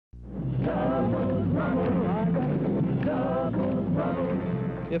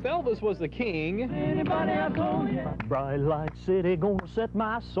If Elvis was the king, Anybody I told you? Bright light city gonna set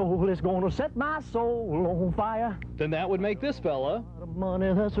my soul, it's gonna set my soul on fire. then that would make this fella The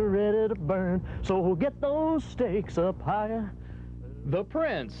money that's ready to burn, so get those stakes up higher. the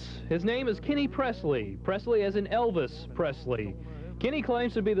Prince. His name is Kenny Presley. Presley as in Elvis Presley. Kenny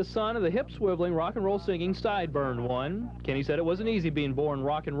claims to be the son of the hip-swiveling, rock-and-roll singing Sideburn one. Kenny said it wasn't easy being born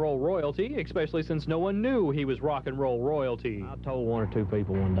rock-and-roll royalty, especially since no one knew he was rock-and-roll royalty. I told one or two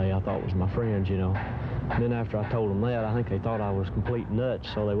people one day I thought was my friends, you know. And then after I told them that, I think they thought I was complete nuts,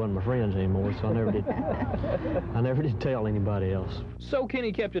 so they wasn't my friends anymore, so I never did tell anybody else. So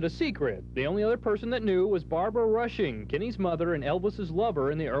Kenny kept it a secret. The only other person that knew was Barbara Rushing, Kenny's mother and Elvis's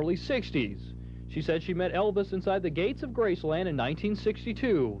lover in the early 60s. She said she met Elvis inside the gates of Graceland in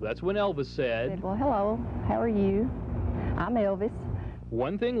 1962. That's when Elvis said, "Well, hello, how are you? I'm Elvis."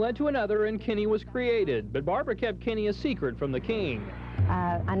 One thing led to another and Kenny was created, but Barbara kept Kenny a secret from the king.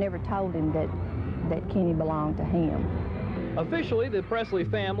 I never told him that Kenny belonged to him. Officially, the Presley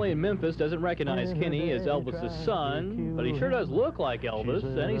family in Memphis doesn't recognize Kenny as Elvis's son, but he sure does look like Elvis,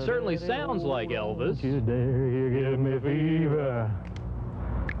 and he certainly sounds like Elvis. You dare you give me fever.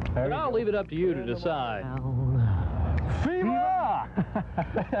 But I'll leave it up to you to decide. Viva!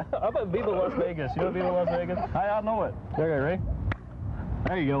 How about Viva Las Vegas? You know Viva Las Vegas? I know it. Okay, ready?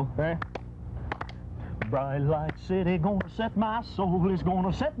 There you go. Ready? Bright light city gonna set my soul, it's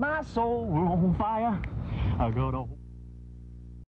gonna set my soul on fire. I got a